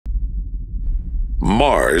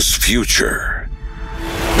Mars' future.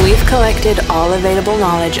 We've collected all available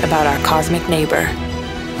knowledge about our cosmic neighbor,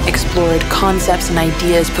 explored concepts and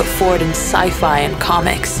ideas put forward in sci-fi and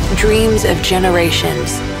comics, dreams of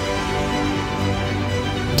generations,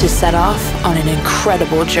 to set off on an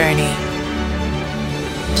incredible journey.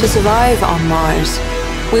 To survive on Mars,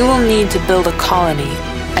 we will need to build a colony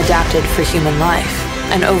adapted for human life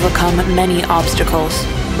and overcome many obstacles.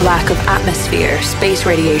 Lack of atmosphere, space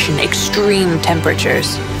radiation, extreme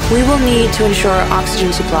temperatures. We will need to ensure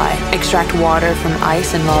oxygen supply, extract water from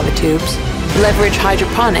ice and lava tubes, leverage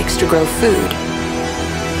hydroponics to grow food.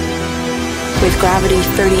 With gravity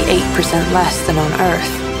 38% less than on Earth,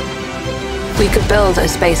 we could build a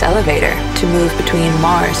space elevator to move between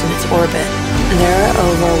Mars and its orbit. There are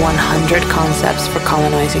over 100 concepts for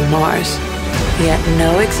colonizing Mars, yet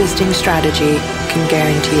no existing strategy can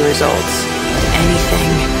guarantee results. Anything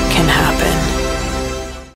can happen.